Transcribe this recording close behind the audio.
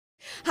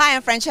Hi,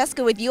 I'm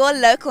Francesca with your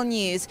local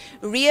news.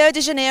 Rio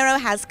de Janeiro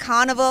has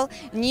Carnival,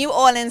 New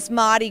Orleans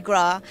Mardi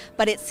Gras,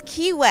 but it's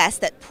Key West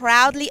that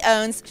proudly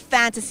owns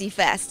Fantasy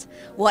Fest.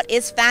 What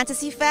is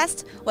Fantasy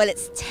Fest? Well,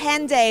 it's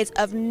 10 days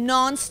of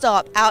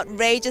non-stop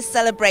outrageous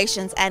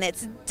celebrations, and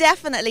it's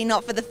definitely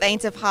not for the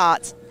faint of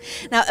heart.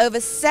 Now,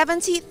 over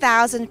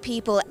 70,000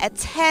 people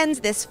attend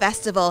this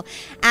festival,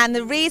 and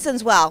the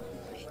reasons, well,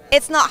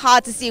 it's not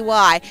hard to see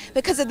why,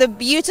 because of the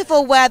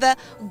beautiful weather,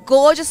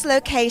 gorgeous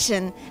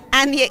location,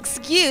 and the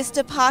excuse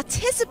to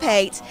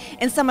participate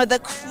in some of the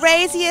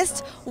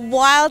craziest,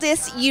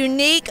 wildest,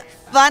 unique,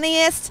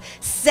 funniest,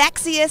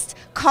 sexiest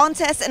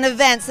contests and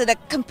events that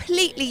are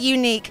completely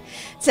unique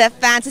to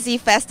Fantasy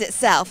Fest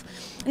itself.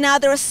 Now,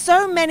 there are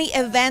so many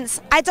events,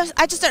 I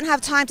just don't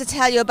have time to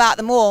tell you about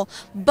them all,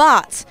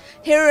 but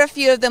here are a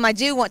few of them I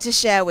do want to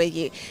share with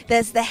you.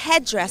 There's the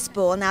Headdress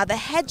Ball. Now, the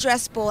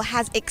Headdress Ball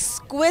has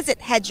exquisite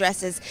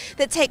headdresses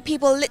that take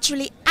people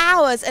literally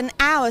hours and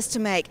hours to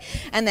make.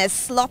 And there's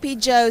Sloppy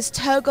Joe's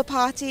Toga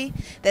Party,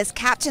 there's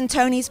Captain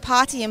Tony's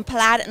Party in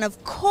Plaid, and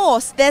of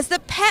course, there's the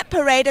Pet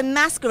Parade and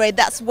Masquerade.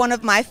 That's one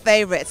of my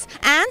favorites.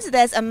 And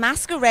there's a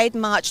masquerade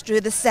march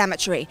through the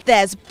cemetery.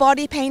 There's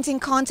body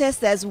painting contests,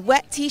 there's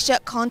wet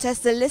t-shirt contests,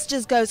 the list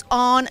just goes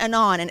on,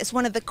 and it's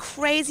one of the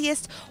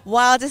craziest,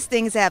 wildest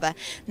things ever.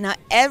 Now,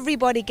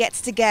 everybody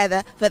gets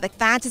together for the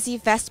Fantasy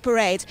Fest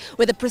parade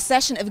with a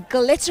procession of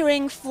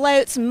glittering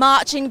floats,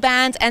 marching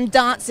band, and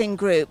dancing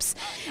groups.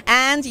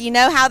 And you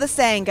know how the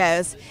saying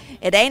goes,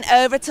 it ain't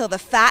over till the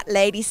fat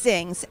lady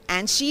sings,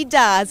 and she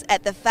does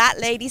at the Fat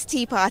Ladies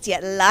Tea Party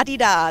at La Di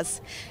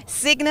Da's,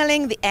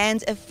 signaling the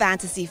end of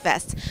Fantasy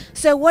Fest.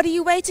 So what are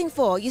you waiting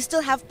for? You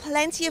still have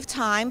plenty of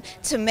time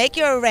to make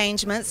your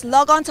arrangements.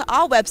 Log on to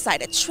our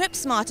website at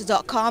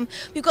tripsmarter.com.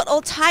 We've got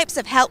all types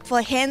of helpful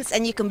hints,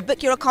 and you can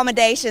book your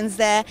accommodations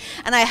there.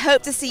 And I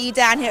hope to see you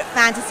down here at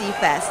Fantasy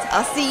Fest.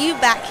 I'll see you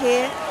back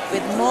here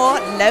with more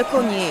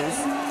local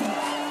news.